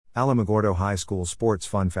Alamogordo High School Sports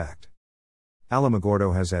Fun Fact.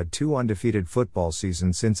 Alamogordo has had 2 undefeated football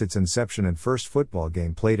seasons since its inception and first football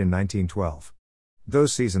game played in 1912.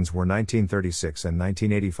 Those seasons were 1936 and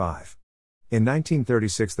 1985. In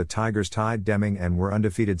 1936 the Tigers tied Deming and were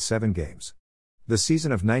undefeated 7 games. The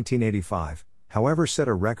season of 1985, however, set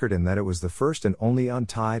a record in that it was the first and only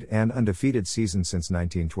untied and undefeated season since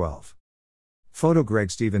 1912. Photo: Greg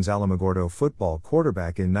Stevens, Alamogordo football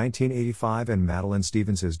quarterback in 1985, and Madeline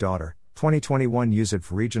Stevens, his daughter, 2021 USIT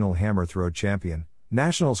regional hammer throw champion,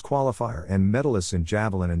 nationals qualifier and medalists in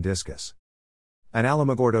javelin and discus. An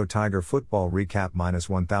Alamogordo Tiger football recap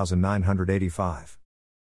 -1985.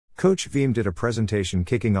 Coach Veem did a presentation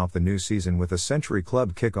kicking off the new season with a Century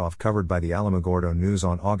Club kickoff covered by the Alamogordo News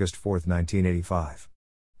on August 4, 1985.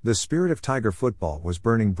 The spirit of Tiger football was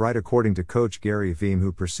burning bright according to Coach Gary Veem,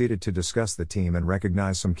 who proceeded to discuss the team and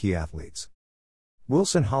recognize some key athletes.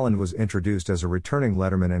 Wilson Holland was introduced as a returning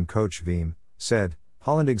letterman, and Coach Veem said,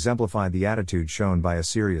 "Holland exemplified the attitude shown by a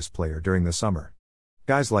serious player during the summer.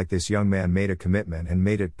 Guys like this young man made a commitment and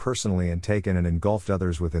made it personally and taken and engulfed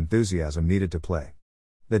others with enthusiasm needed to play.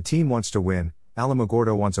 The team wants to win,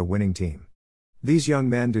 Alamogordo wants a winning team. These young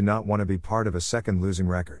men do not want to be part of a second losing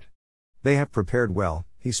record. They have prepared well."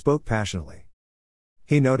 He spoke passionately.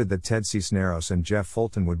 He noted that Ted Cisneros and Jeff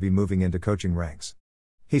Fulton would be moving into coaching ranks.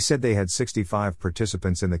 He said they had 65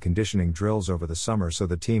 participants in the conditioning drills over the summer, so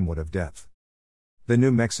the team would have depth. The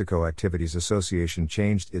New Mexico Activities Association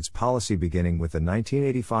changed its policy beginning with the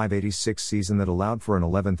 1985-86 season that allowed for an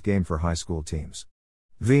 11th game for high school teams.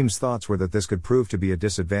 Veem's thoughts were that this could prove to be a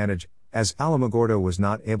disadvantage, as Alamogordo was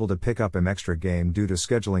not able to pick up an extra game due to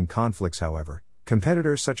scheduling conflicts. However,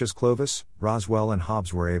 competitors such as Clovis, Roswell and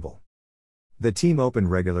Hobbs were able. The team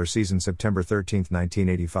opened regular season September 13,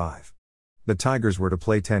 1985. The Tigers were to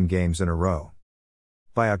play 10 games in a row.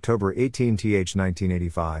 By October 18,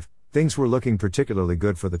 1985, things were looking particularly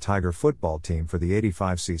good for the Tiger football team for the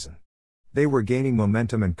 85 season. They were gaining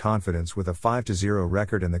momentum and confidence with a 5-0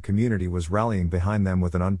 record, and the community was rallying behind them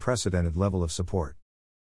with an unprecedented level of support.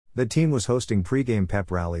 The team was hosting pre-game pep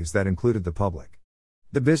rallies that included the public.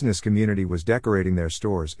 The business community was decorating their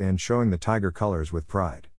stores and showing the Tiger colors with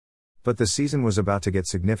pride. But the season was about to get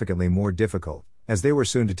significantly more difficult, as they were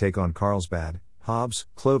soon to take on Carlsbad, Hobbs,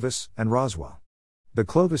 Clovis, and Roswell. The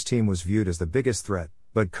Clovis team was viewed as the biggest threat,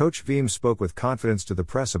 but Coach Veem spoke with confidence to the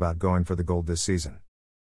press about going for the gold this season.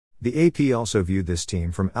 The AP also viewed this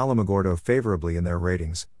team from Alamogordo favorably in their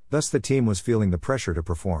ratings, thus the team was feeling the pressure to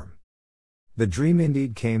perform. The dream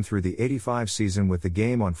indeed came through the 85 season with the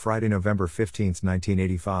game on Friday, November 15,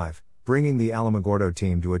 1985, bringing the Alamogordo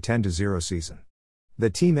team to a 10-0 season. The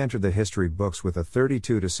team entered the history books with a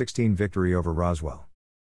 32-16 victory over Roswell.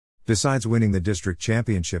 Besides winning the district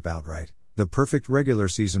championship outright, the perfect regular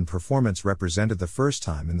season performance represented the first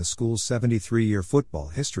time in the school's 73-year football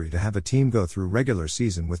history to have a team go through regular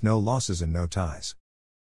season with no losses and no ties.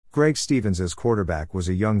 Greg Stevens as quarterback was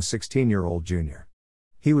a young 16-year-old junior.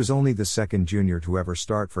 He was only the second junior to ever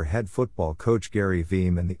start for head football coach Gary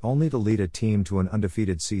Veem and the only to lead a team to an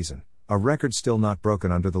undefeated season, a record still not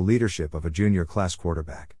broken under the leadership of a junior class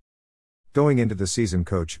quarterback. Going into the season,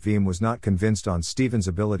 Coach Veem was not convinced on Stevens'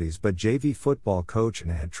 abilities, but JV football coach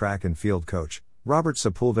and head track and field coach Robert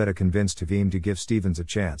Sepulveda convinced Veem to give Stevens a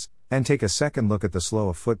chance and take a second look at the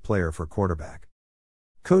slow-of-foot player for quarterback.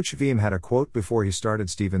 Coach Veem had a quote before he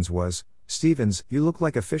started Stevens was, "Stevens, you look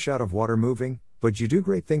like a fish out of water moving, but you do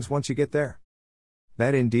great things once you get there."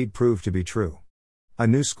 That indeed proved to be true. A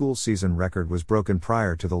new school season record was broken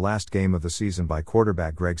prior to the last game of the season by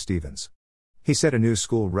quarterback Greg Stevens. He set a new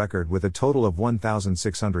school record with a total of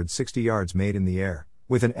 1,660 yards made in the air,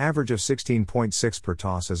 with an average of 16.6 per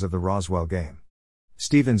toss as of the Roswell game.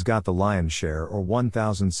 Stevens got the lion's share, or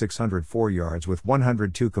 1,604 yards, with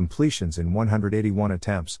 102 completions in 181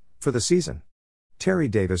 attempts, for the season. Terry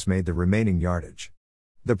Davis made the remaining yardage.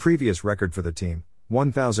 The previous record for the team,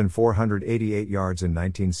 1,488 yards in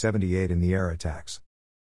 1978 in the air attacks.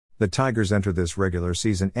 The Tigers entered this regular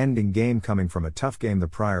season-ending game coming from a tough game the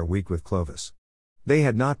prior week with Clovis. They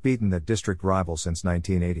had not beaten that district rival since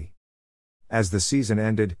 1980. As the season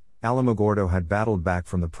ended, Alamogordo had battled back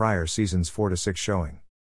from the prior season's 4-6 showing.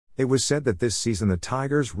 It was said that this season the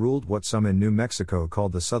Tigers ruled what some in New Mexico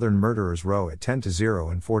called the Southern Murderers Row at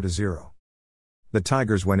 10-0 and 4-0. The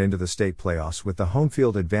Tigers went into the state playoffs with the home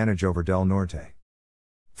field advantage over Del Norte.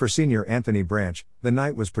 For senior Anthony Branch, the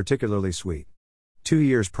night was particularly sweet. 2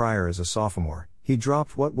 years prior, as a sophomore, he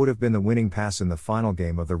dropped what would have been the winning pass in the final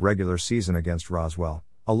game of the regular season against Roswell,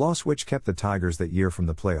 a loss which kept the Tigers that year from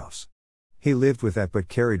the playoffs. He lived with that but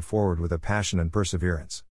carried forward with a passion and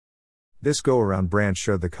perseverance. This go-around Branch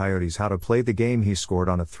showed the Coyotes how to play the game. He scored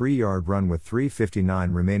on a 3-yard run with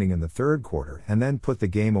 3:59 remaining in the third quarter and then put the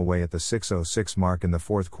game away at the 6:06 mark in the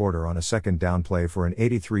fourth quarter on a second down play for an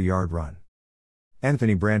 83-yard run.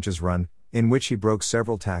 Anthony Branch's run, in which he broke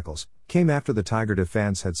several tackles, came after the Tiger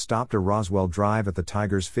defense had stopped a Roswell drive at the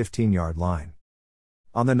Tigers' 15-yard line.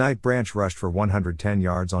 On the night, Branch rushed for 110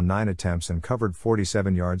 yards on 9 attempts and covered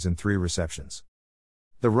 47 yards in 3 receptions.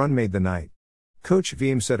 The run made the night. Coach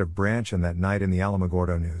Veeam said of Branch and that night in the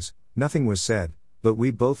Alamogordo News, "Nothing was said, but we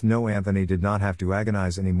both know Anthony did not have to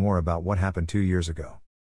agonize anymore about what happened 2 years ago.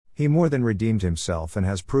 He more than redeemed himself and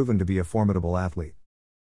has proven to be a formidable athlete."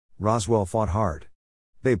 Roswell fought hard.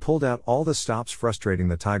 They pulled out all the stops, frustrating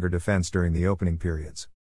the Tiger defense during the opening periods.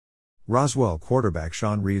 Roswell quarterback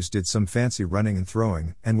Sean Reeves did some fancy running and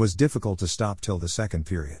throwing, and was difficult to stop till the second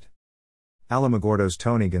period. Alamogordo's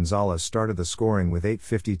Tony Gonzalez started the scoring with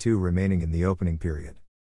 8:52 remaining in the opening period.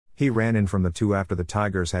 He ran in from the 2 after the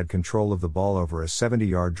Tigers had control of the ball over a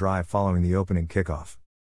 70-yard drive following the opening kickoff.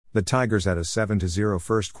 The Tigers had a 7-0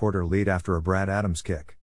 first quarter lead after a Brad Adams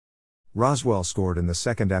kick. Roswell scored in the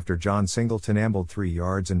second after John Singleton ambled 3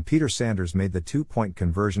 yards and Peter Sanders made the 2-point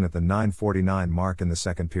conversion at the 9:49 mark in the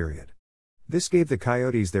second period. This gave the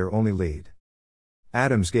Coyotes their only lead.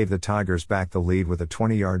 Adams gave the Tigers back the lead with a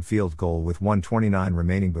 20-yard field goal with 1:29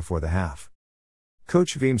 remaining before the half.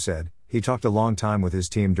 Coach Veeam said, "He talked a long time with his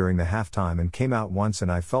team during the halftime and came out once and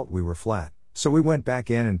I felt we were flat, so we went back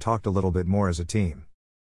in and talked a little bit more as a team."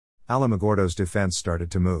 Alamogordo's defense started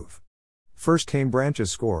to move. First came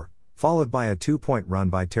Branch's score, followed by a 2-point run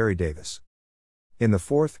by Terry Davis. In the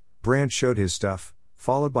fourth, Branch showed his stuff,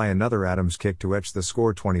 followed by another Adams kick to etch the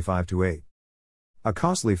score 25-8. A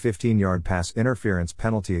costly 15-yard pass interference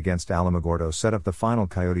penalty against Alamogordo set up the final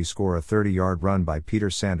Coyote score, a 30-yard run by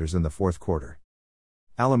Peter Sanders in the fourth quarter.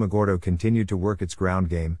 Alamogordo continued to work its ground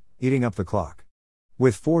game, eating up the clock.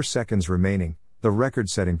 With 4 seconds remaining, the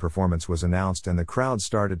record-setting performance was announced and the crowd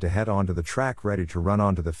started to head onto the track ready to run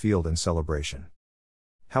onto the field in celebration.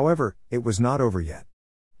 However, it was not over yet.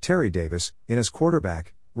 Terry Davis, in as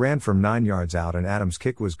quarterback, ran from 9 yards out and Adams'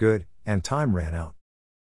 kick was good, and time ran out.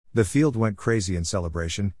 The field went crazy in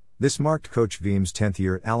celebration. This marked Coach Veeam's 10th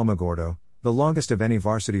year at Alamogordo, the longest of any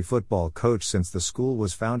varsity football coach since the school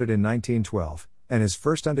was founded in 1912, and his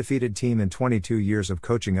first undefeated team in 22 years of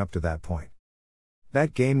coaching up to that point.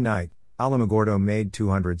 That game night, Alamogordo made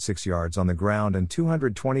 206 yards on the ground and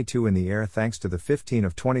 222 in the air thanks to the 15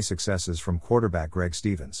 of 20 successes from quarterback Greg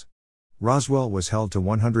Stevens. Roswell was held to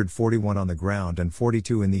 141 on the ground and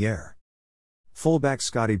 42 in the air. Fullback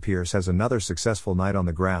Scotty Pierce has another successful night on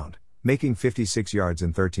the ground, making 56 yards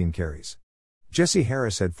in 13 carries. Jesse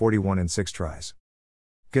Harris had 41 in 6 tries.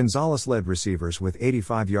 Gonzalez led receivers with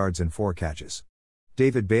 85 yards and 4 catches.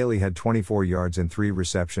 David Bailey had 24 yards in 3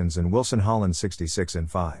 receptions and Wilson Holland 66 in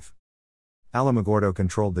 5. Alamogordo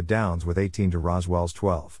controlled the downs with 18 to Roswell's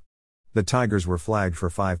 12. The Tigers were flagged for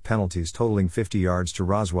 5 penalties totaling 50 yards to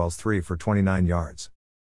Roswell's 3 for 29 yards.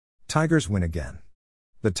 Tigers win again.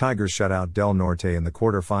 The Tigers shut out Del Norte in the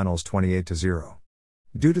quarterfinals 28-0.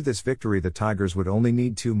 Due to this victory, the Tigers would only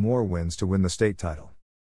need 2 more wins to win the state title.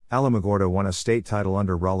 Alamogordo won a state title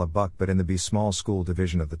under Rolla Buck but in the B small school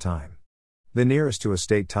division of the time. The nearest to a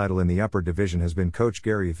state title in the upper division has been Coach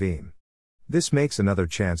Gary Veeam. This makes another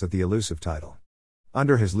chance at the elusive title.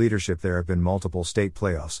 Under his leadership there have been multiple state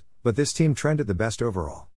playoffs, but this team trended the best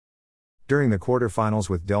overall. During the quarterfinals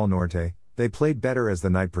with Del Norte, they played better as the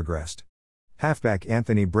night progressed. Halfback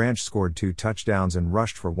Anthony Branch scored 2 touchdowns and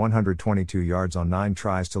rushed for 122 yards on 9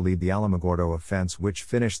 tries to lead the Alamogordo offense, which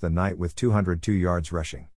finished the night with 202 yards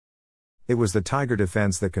rushing. It was the Tiger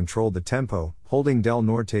defense that controlled the tempo, holding Del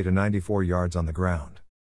Norte to 94 yards on the ground.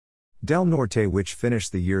 Del Norte, which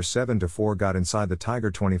finished the year 7-4, got inside the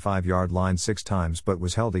Tiger 25-yard line 6 times but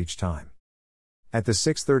was held each time. At the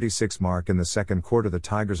 6:36 mark in the second quarter, the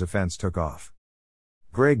Tigers' offense took off.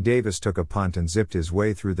 Greg Davis took a punt and zipped his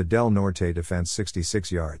way through the Del Norte defense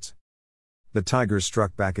 66 yards. The Tigers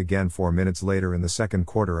struck back again 4 minutes later in the second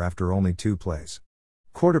quarter after only 2 plays.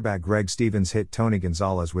 Quarterback Greg Stevens hit Tony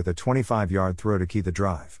Gonzalez with a 25-yard throw to key the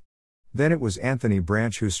drive. Then it was Anthony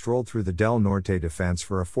Branch who strolled through the Del Norte defense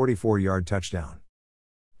for a 44-yard touchdown.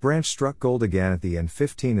 Branch struck gold again at the end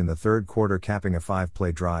 15 in the third quarter, capping a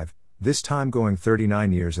 5-play drive, this time going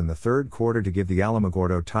 39 years in the third quarter to give the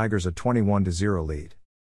Alamogordo Tigers a 21-0 lead.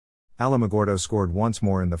 Alamogordo scored once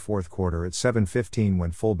more in the fourth quarter at 7:15 when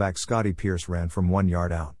fullback Scotty Pierce ran from 1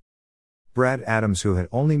 yard out. Brad Adams, who had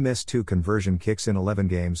only missed 2 conversion kicks in 11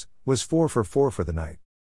 games, was 4 for 4 for the night.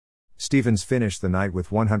 Stevens finished the night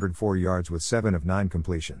with 104 yards with 7 of 9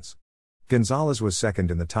 completions. Gonzalez was second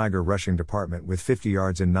in the Tiger rushing department with 50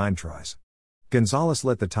 yards in 9 tries. Gonzalez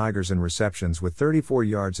led the Tigers in receptions with 34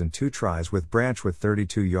 yards and 2 tries, with Branch with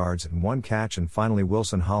 32 yards and 1 catch, and finally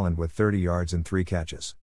Wilson Holland with 30 yards and 3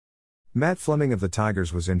 catches. Matt Fleming of the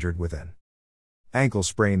Tigers was injured with an ankle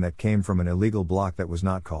sprain that came from an illegal block that was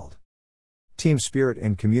not called. Team spirit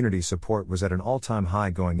and community support was at an all-time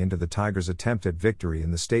high going into the Tigers' attempt at victory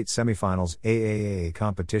in the state semifinals AAA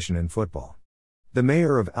competition in football. The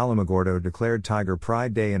mayor of Alamogordo declared Tiger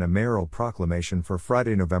Pride Day in a mayoral proclamation for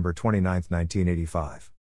Friday, November 29,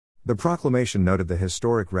 1985. The proclamation noted the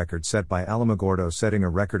historic record set by Alamogordo, setting a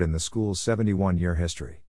record in the school's 71-year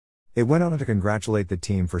history. It went on to congratulate the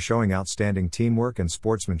team for showing outstanding teamwork and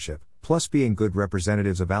sportsmanship, plus being good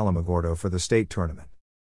representatives of Alamogordo for the state tournament.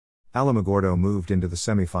 Alamogordo moved into the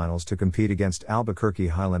semifinals to compete against Albuquerque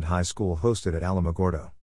Highland High School, hosted at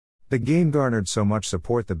Alamogordo. The game garnered so much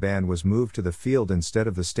support the band was moved to the field instead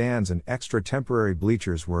of the stands, and extra temporary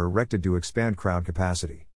bleachers were erected to expand crowd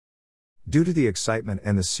capacity. Due to the excitement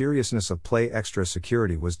and the seriousness of play, extra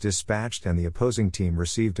security was dispatched and the opposing team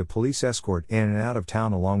received a police escort in and out of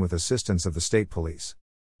town along with assistance of the state police.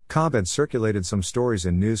 Cobb had circulated some stories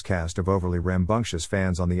in newscast of overly rambunctious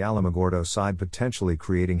fans on the Alamogordo side potentially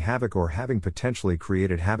creating havoc or having potentially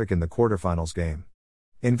created havoc in the quarterfinals game.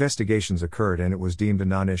 Investigations occurred and it was deemed a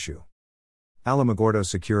non-issue. Alamogordo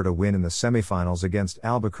secured a win in the semifinals against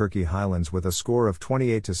Albuquerque Highlands with a score of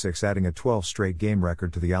 28-6, adding a 12-straight game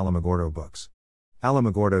record to the Alamogordo books.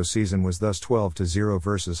 Alamogordo's season was thus 12-0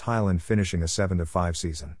 versus Highland, finishing a 7-5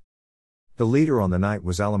 season. The leader on the night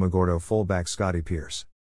was Alamogordo fullback Scotty Pierce.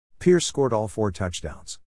 Pierce scored all 4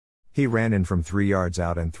 touchdowns. He ran in from 3 yards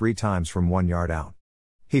out and 3 times from 1 yard out.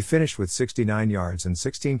 He finished with 69 yards and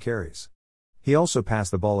 16 carries. He also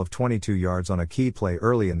passed the ball of 22 yards on a key play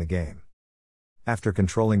early in the game. After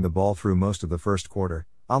controlling the ball through most of the first quarter,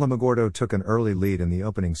 Alamogordo took an early lead in the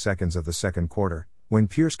opening seconds of the second quarter, when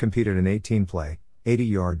Pierce completed an 18-play,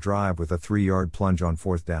 80-yard drive with a 3-yard plunge on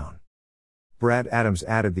 4th down. Brad Adams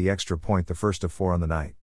added the extra point, the first of 4 on the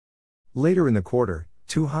night. Later in the quarter,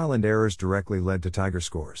 2 Highland errors directly led to Tiger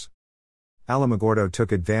scores. Alamogordo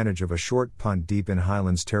took advantage of a short punt deep in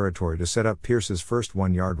Highlands territory to set up Pierce's first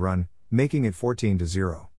 1-yard run, making it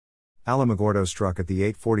 14-0. Alamogordo struck at the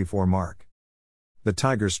 8:44 mark. The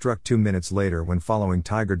Tigers struck 2 minutes later when, following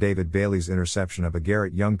Tiger David Bailey's interception of a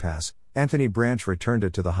Garrett Young pass, Anthony Branch returned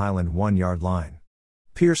it to the Highland 1-yard line.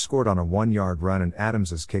 Pierce scored on a 1-yard run and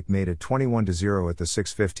Adams's kick made it 21-0 at the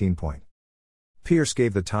 6:15 point. Pierce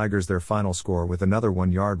gave the Tigers their final score with another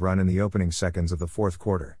 1-yard run in the opening seconds of the fourth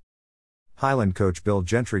quarter. Highland coach Bill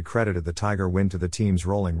Gentry credited the Tiger win to the team's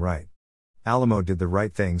rolling right. Alamo did the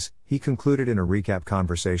right things, he concluded in a recap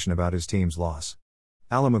conversation about his team's loss.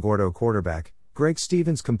 Alamogordo quarterback Greg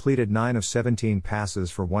Stevens completed 9 of 17 passes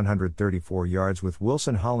for 134 yards, with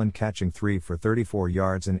Wilson Holland catching 3 for 34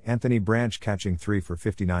 yards and Anthony Branch catching 3 for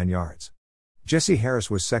 59 yards. Jesse Harris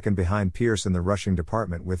was second behind Pierce in the rushing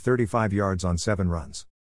department with 35 yards on 7 runs.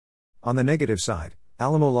 On the negative side,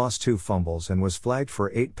 Alamo lost 2 fumbles and was flagged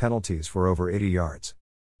for 8 penalties for over 80 yards.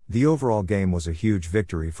 The overall game was a huge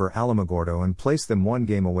victory for Alamogordo and placed them 1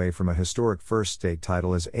 game away from a historic first state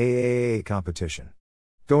title as AAA competition.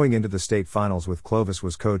 Going into the state finals with Clovis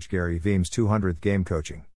was Coach Gary Veeme's 200th game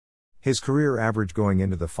coaching. His career average going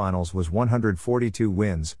into the finals was 142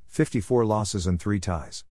 wins, 54 losses and 3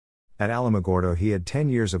 ties. At Alamogordo he had 10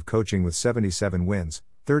 years of coaching with 77 wins,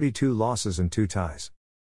 32 losses and 2 ties.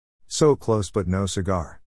 So close but no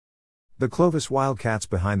cigar. The Clovis Wildcats,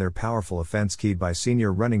 behind their powerful offense keyed by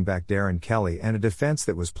senior running back Darren Kelly and a defense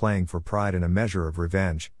that was playing for pride and a measure of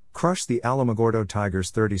revenge, crushed the Alamogordo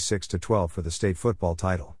Tigers 36-12 for the state football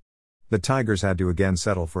title. The Tigers had to again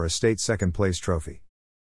settle for a state second-place trophy.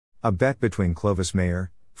 A bet between Clovis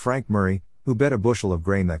Mayor Frank Murray, who bet a bushel of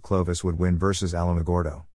grain that Clovis would win, versus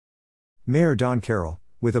Alamogordo Mayor Don Carroll,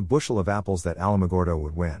 with a bushel of apples that Alamogordo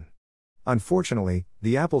would win. Unfortunately,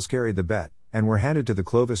 the apples carried the bet, and were handed to the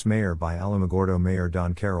Clovis Mayor by Alamogordo Mayor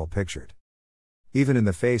Don Carroll pictured. Even in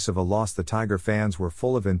the face of a loss, the Tiger fans were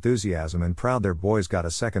full of enthusiasm and proud their boys got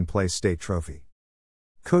a second-place state trophy.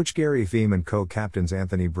 Coach Gary Veeme and co-captains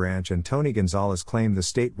Anthony Branch and Tony Gonzalez claimed the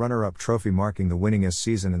state runner-up trophy, marking the winningest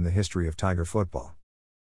season in the history of Tiger football.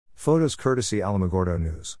 Photos courtesy Alamogordo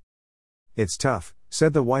News. "It's tough,"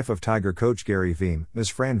 said the wife of Tiger coach Gary Veeme, Ms.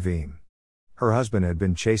 Fran Veeme. Her husband had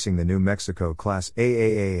been chasing the New Mexico Class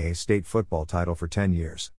AAA state football title for 10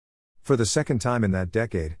 years. For the second time in that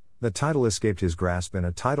decade, the title escaped his grasp in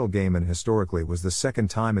a title game, and historically was the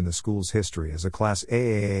second time in the school's history as a Class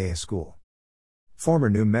AAA school.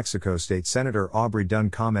 Former New Mexico State Senator Aubrey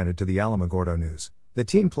Dunn commented to the Alamogordo News, "The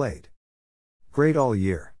team played great all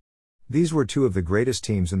year. These were two of the greatest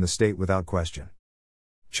teams in the state without question.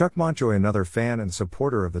 Chuck Montjoy, another fan and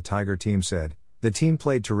supporter of the Tiger team, said, "The team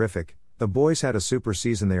played terrific, the boys had a super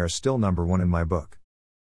season, they are still number one in my book."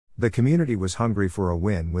 The community was hungry for a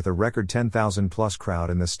win, with a record 10,000 plus crowd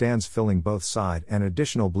in the stands filling both side and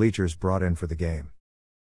additional bleachers brought in for the game.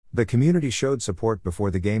 The community showed support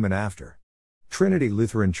before the game and after. Trinity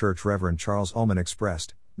Lutheran Church Reverend Charles Ullman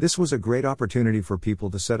expressed, "This was a great opportunity for people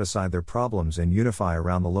to set aside their problems and unify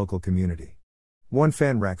around the local community." One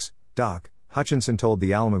fan, Rex, Doc, Hutchinson, told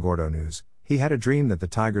the Alamogordo News, he had a dream that the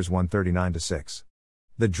Tigers won 39-6.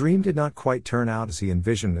 The dream did not quite turn out as he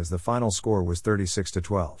envisioned, as the final score was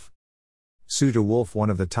 36-12. Sue DeWolf, one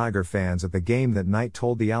of the Tiger fans at the game that night,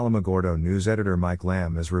 told the Alamogordo News editor Mike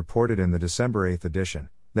Lamb, as reported in the December 8 edition,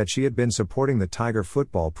 that she had been supporting the Tiger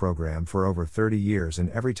football program for over 30 years, and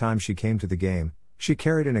every time she came to the game, she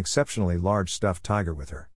carried an exceptionally large stuffed tiger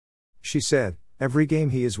with her. She said, "Every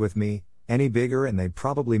game he is with me, any bigger and they'd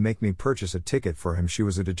probably make me purchase a ticket for him." She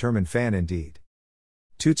was a determined fan indeed.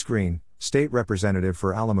 Toots Green, state representative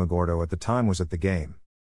for Alamogordo at the time, was at the game.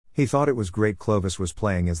 He thought it was great Clovis was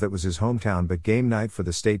playing, as that was his hometown, but game night for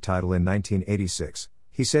the state title in 1986,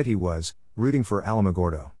 he said he was rooting for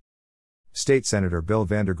Alamogordo. State Senator Bill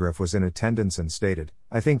Vandergriff was in attendance and stated,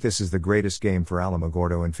 "I think this is the greatest game for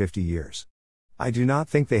Alamogordo in 50 years. I do not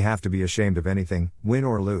think they have to be ashamed of anything, win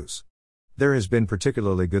or lose. There has been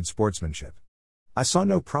particularly good sportsmanship. I saw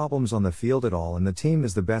no problems on the field at all, and the team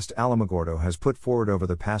is the best Alamogordo has put forward over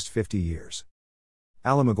the past 50 years.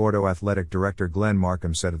 Alamogordo Athletic Director Glenn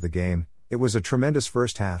Markham said of the game, "It was a tremendous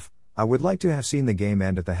first half. I would like to have seen the game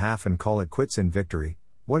end at the half and call it quits in victory.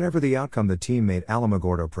 Whatever the outcome, the team made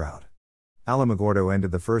Alamogordo proud." Alamogordo ended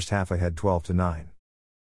the first half ahead 12-9.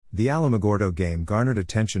 The Alamogordo game garnered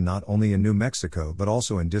attention not only in New Mexico but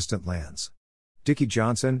also in distant lands. Dickie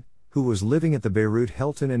Johnson, who was living at the Beirut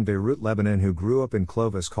Hilton in Beirut, Lebanon, who grew up in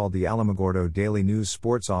Clovis, called the Alamogordo Daily News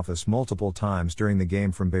sports office multiple times during the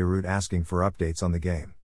game from Beirut asking for updates on the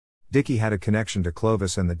game. Dickie had a connection to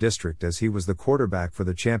Clovis and the district, as he was the quarterback for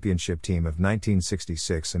the championship team of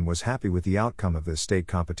 1966 and was happy with the outcome of this state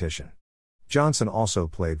competition. Johnson also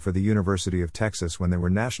played for the University of Texas when they were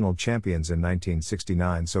national champions in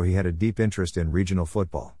 1969, so he had a deep interest in regional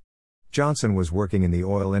football. Johnson was working in the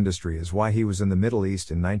oil industry, is why he was in the Middle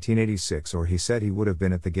East in 1986, or he said he would have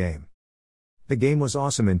been at the game. The game was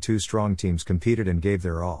awesome and two strong teams competed and gave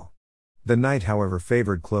their all. The night, however,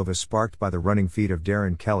 favored Clovis, sparked by the running feat of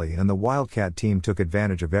Darren Kelly, and the Wildcat team took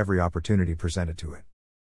advantage of every opportunity presented to it.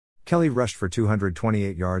 Kelly rushed for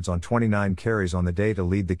 228 yards on 29 carries on the day to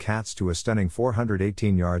lead the Cats to a stunning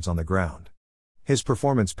 418 yards on the ground. His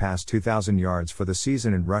performance passed 2,000 yards for the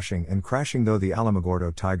season in rushing and crashing, though the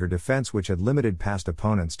Alamogordo Tiger defense, which had limited past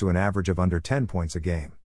opponents to an average of under 10 points a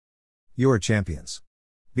game. You're champions.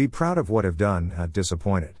 Be proud of what have done, not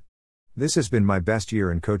disappointed. This has been my best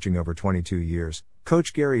year in coaching, over 22 years,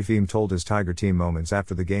 Coach Gary Veem told his Tiger team moments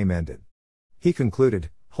after the game ended. He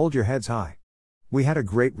concluded, "Hold your heads high. We had a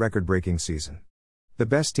great record-breaking season. The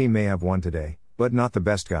best team may have won today, but not the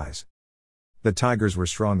best guys." The Tigers were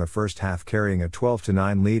strong the first half, carrying a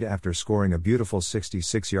 12-9 lead after scoring a beautiful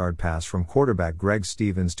 66-yard pass from quarterback Greg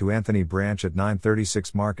Stevens to Anthony Branch at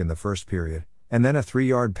 9:36 mark in the first period, and then a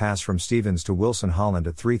 3-yard pass from Stevens to Wilson Holland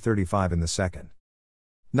at 3:35 in the second.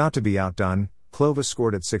 Not to be outdone, Clovis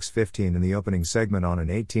scored at 6:15 in the opening segment on an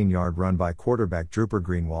 18-yard run by quarterback Drooper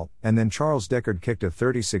Greenwald, and then Charles Deckard kicked a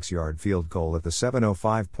 36-yard field goal at the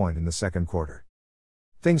 7:05 point in the second quarter.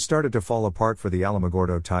 Things started to fall apart for the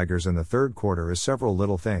Alamogordo Tigers in the third quarter, as several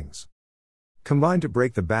little things combined to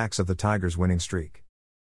break the backs of the Tigers' winning streak.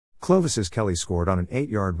 Clovis's Kelly scored on an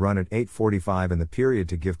 8-yard run at 8:45 in the period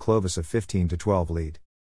to give Clovis a 15-12 lead.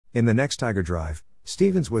 In the next Tiger drive,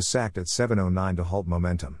 Stevens was sacked at 7:09 to halt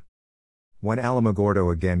momentum. When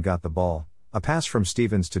Alamogordo again got the ball, a pass from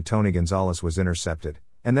Stevens to Tony Gonzalez was intercepted,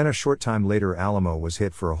 and then a short time later Alamo was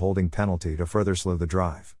hit for a holding penalty to further slow the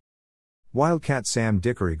drive. Wildcat Sam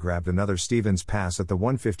Dickory grabbed another Stevens pass at the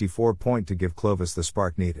 1:54 point to give Clovis the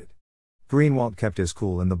spark needed. Greenwald kept his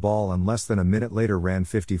cool in the ball and less than a minute later ran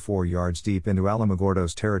 54 yards deep into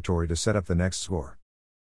Alamogordo's territory to set up the next score.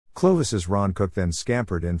 Clovis's Ron Cook then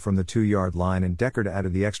scampered in from the 2-yard line and Deckard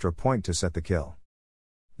added the extra point to set the kill.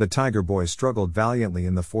 The Tiger boys struggled valiantly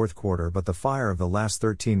in the fourth quarter, but the fire of the last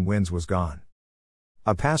 13 wins was gone.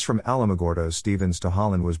 A pass from Alamogordo's Stevens to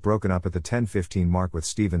Holland was broken up at the 10:15 mark, with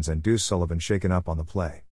Stevens and Deuce Sullivan shaken up on the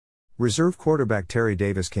play. Reserve quarterback Terry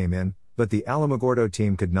Davis came in, but the Alamogordo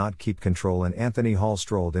team could not keep control and Anthony Hall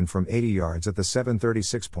strolled in from 80 yards at the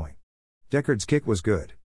 7:36 point. Deckard's kick was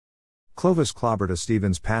good. Clovis clobbered a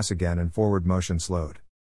Stevens pass again and forward motion slowed.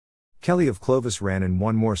 Kelly of Clovis ran in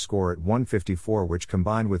one more score at 154, which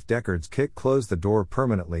combined with Deckard's kick closed the door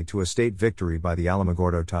permanently to a state victory by the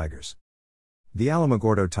Alamogordo Tigers. The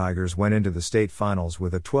Alamogordo Tigers went into the state finals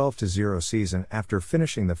with a 12-0 season after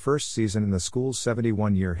finishing the first season in the school's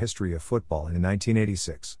 71-year history of football in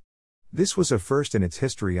 1986. This was a first in its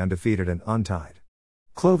history, undefeated and untied.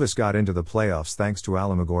 Clovis got into the playoffs thanks to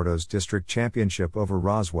Alamogordo's district championship over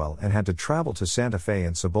Roswell and had to travel to Santa Fe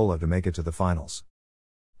and Cibola to make it to the finals.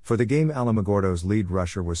 For the game, Alamogordo's lead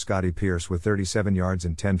rusher was Scotty Pierce with 37 yards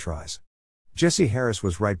and 10 tries. Jesse Harris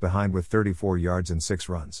was right behind with 34 yards and 6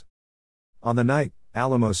 runs. On the night,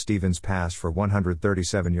 Alamo Stevens passed for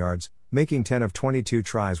 137 yards, making 10 of 22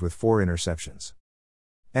 tries with 4 interceptions.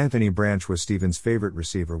 Anthony Branch was Stevens' favorite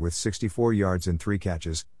receiver with 64 yards and 3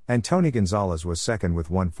 catches, and Tony Gonzalez was second with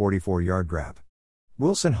one 44-yard grab.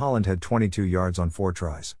 Wilson Holland had 22 yards on 4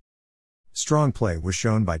 tries. Strong play was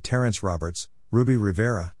shown by Terrence Roberts, Ruby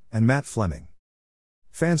Rivera, and Matt Fleming.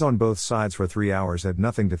 Fans on both sides for 3 hours had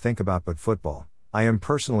nothing to think about but football. I am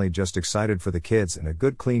personally just excited for the kids and a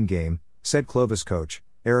good clean game, said Clovis coach,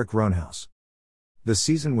 Eric Roanhouse. The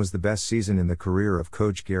season was the best season in the career of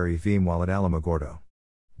coach Gary Veem while at Alamogordo.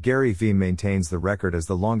 Gary Veem maintains the record as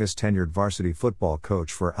the longest tenured varsity football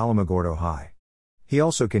coach for Alamogordo High. He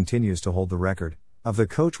also continues to hold the record of the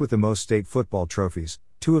coach with the most state football trophies.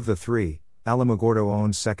 2 of the 3, Alamogordo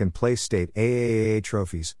owns second-place state AAAA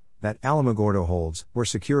trophies, that Alamogordo holds, were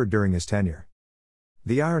secured during his tenure.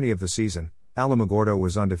 The irony of the season, Alamogordo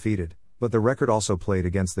was undefeated, but the record also played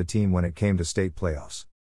against the team when it came to state playoffs.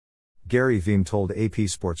 Gary Veem told AP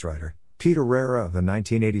sports writer Peter Rera of the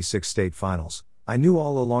 1986 state finals, "I knew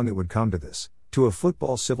all along it would come to this, to a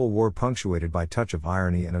football civil war punctuated by touch of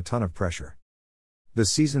irony and a ton of pressure." The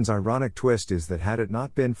season's ironic twist is that had it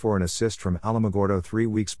not been for an assist from Alamogordo 3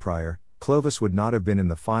 weeks prior, Clovis would not have been in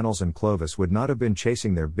the finals and Clovis would not have been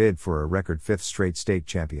chasing their bid for a record 5th straight state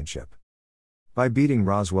championship. By beating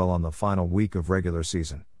Roswell on the final week of regular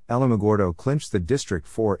season, Alamogordo clinched the District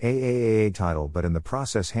 4 AAAA title, but in the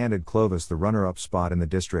process handed Clovis the runner-up spot in the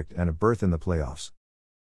district and a berth in the playoffs.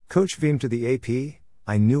 Coach Veem to the AP,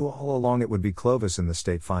 "I knew all along it would be Clovis in the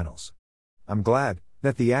state finals. I'm glad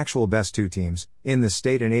that the actual best 2 teams, in the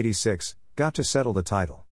state in '86, got to settle the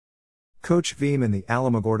title." Coach Veem and the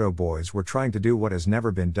Alamogordo boys were trying to do what has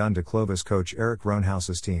never been done to Clovis coach Eric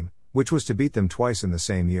Roanhouse's team, which was to beat them twice in the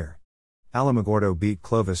same year. Alamogordo beat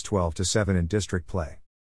Clovis 12-7 in district play.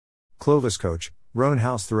 Clovis coach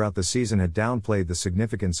Roanhouse throughout the season had downplayed the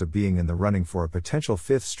significance of being in the running for a potential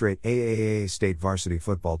 5th straight AAA state varsity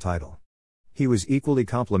football title. He was equally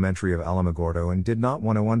complimentary of Alamogordo and did not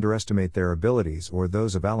want to underestimate their abilities or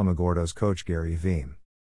those of Alamogordo's coach Gary Veem.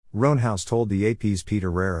 Roanhouse told the AP's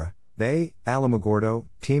Peter Rera, "They, Alamogordo,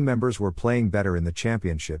 team members were playing better in the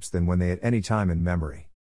championships than when they at any time in memory.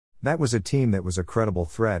 That was a team that was a credible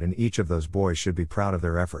threat and each of those boys should be proud of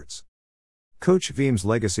their efforts." Coach Veem's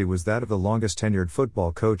legacy was that of the longest tenured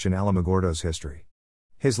football coach in Alamogordo's history.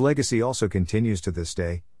 His legacy also continues to this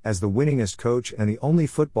day, as the winningest coach and the only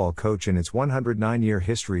football coach in its 109-year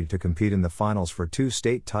history to compete in the finals for 2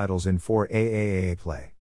 state titles in 4 AAA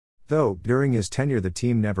play. Though, during his tenure the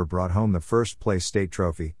team never brought home the first-place state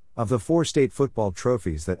trophy, of the 4 state football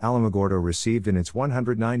trophies that Alamogordo received in its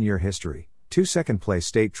 109-year history, 2 second-place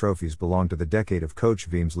state trophies belong to the decade of Coach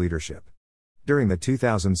Veem's leadership. During the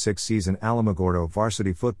 2006 season, Alamogordo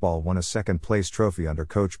varsity football won a second-place trophy under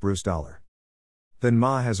Coach Bruce Dollar. The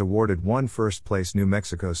NMA has awarded 1 first-place New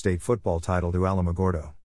Mexico State football title to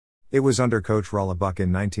Alamogordo. It was under Coach Rolla Buck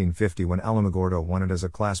in 1950 when Alamogordo won it as a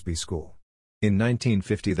Class B school. In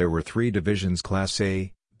 1950 there were 3 divisions, Class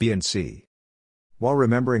A, B and C. While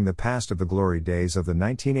remembering the past of the glory days of the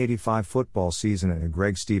 1985 football season and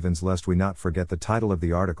Greg Stevens, lest we not forget the title of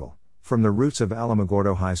the article, "From the Roots of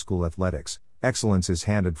Alamogordo High School Athletics, Excellence is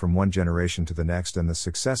Handed from One Generation to the Next and the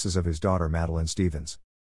Successes of His Daughter Madeline Stevens."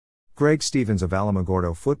 Greg Stevens of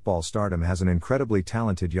Alamogordo football stardom has an incredibly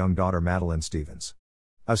talented young daughter, Madeline Stevens.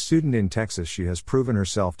 A student in Texas, she has proven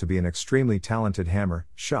herself to be an extremely talented hammer,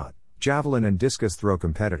 shot, javelin and discus throw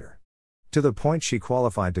competitor. To the point she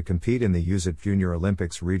qualified to compete in the USAT Junior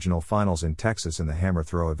Olympics regional finals in Texas in the hammer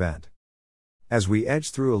throw event. As we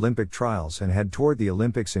edge through Olympic trials and head toward the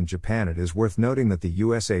Olympics in Japan, it is worth noting that the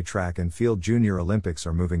USA Track and Field Junior Olympics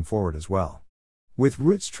are moving forward as well. With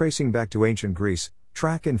roots tracing back to ancient Greece,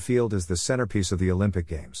 track and field is the centerpiece of the Olympic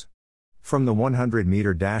Games. From the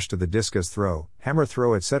 100-meter dash to the discus throw, hammer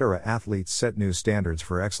throw, etc., athletes set new standards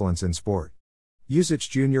for excellence in sport. USAT's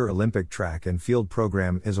Junior Olympic Track and Field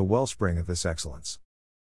program is a wellspring of this excellence.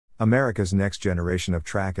 America's next generation of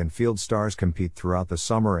track and field stars compete throughout the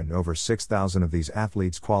summer, and over 6,000 of these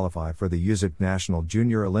athletes qualify for the USAC National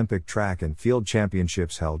Junior Olympic Track and Field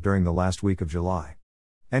Championships held during the last week of July.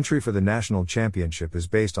 Entry for the national championship is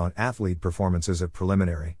based on athlete performances at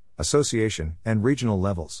preliminary, association, and regional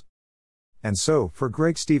levels. And so, for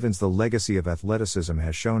Greg Stevens, the legacy of athleticism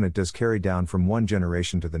has shown it does carry down from one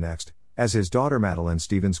generation to the next, as his daughter Madeline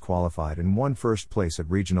Stevens qualified and won first place at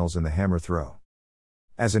regionals in the hammer throw.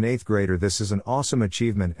 As an 8th grader, this is an awesome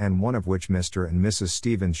achievement, and one of which Mr. and Mrs.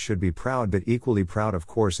 Stevens should be proud, but equally proud, of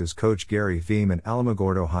course, is Coach Gary Veem and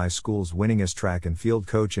Alamogordo High School's winningest track and field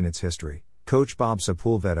coach in its history, Coach Bob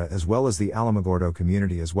Sepulveda, as well as the Alamogordo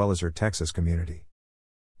community as well as her Texas community.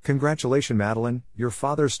 Congratulations, Madeline, your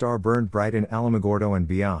father's star burned bright in Alamogordo and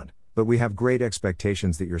beyond, but we have great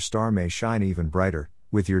expectations that your star may shine even brighter,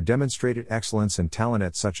 with your demonstrated excellence and talent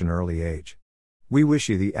at such an early age. We wish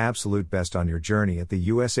you the absolute best on your journey at the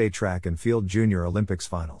USA Track and Field Junior Olympics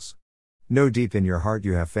Finals. Know deep in your heart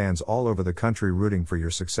you have fans all over the country rooting for your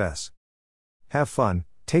success. Have fun,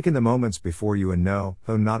 take in the moments before you, and know,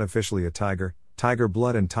 though not officially a tiger, tiger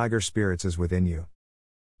blood and tiger spirits is within you.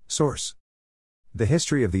 Source: The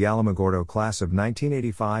History of the Alamogordo Class of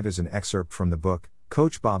 1985 is an excerpt from the book,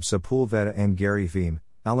 Coach Bob Sepulveda and Gary Veem,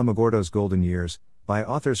 Alamogordo's Golden Years, by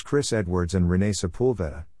authors Chris Edwards and Renee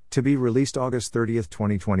Sepulveda, to be released August 30,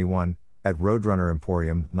 2021, at Roadrunner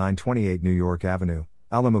Emporium, 928 New York Avenue,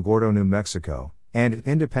 Alamogordo, New Mexico, and at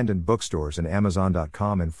independent bookstores and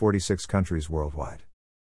Amazon.com in 46 countries worldwide.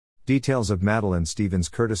 Details of Madeline Stevens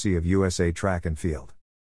courtesy of USA Track and Field.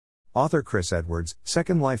 Author Chris Edwards,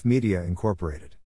 Second Life Media Incorporated.